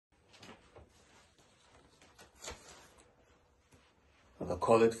the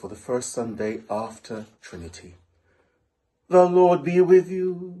collect for the first Sunday after Trinity. The Lord be with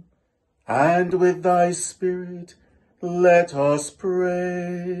you, and with thy spirit. Let us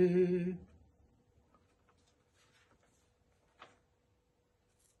pray.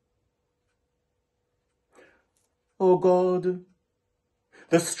 O God,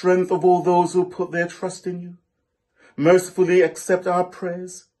 the strength of all those who put their trust in you, mercifully accept our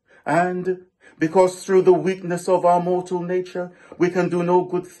prayers, and because through the weakness of our mortal nature we can do no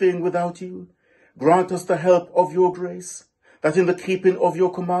good thing without you, grant us the help of your grace, that in the keeping of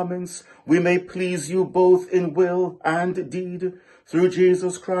your commandments we may please you both in will and deed, through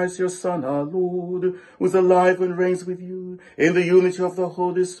Jesus Christ, your Son, our Lord, who is alive and reigns with you in the unity of the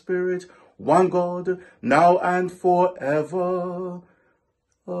Holy Spirit, one God, now and forever.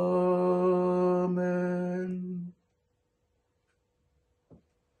 Amen.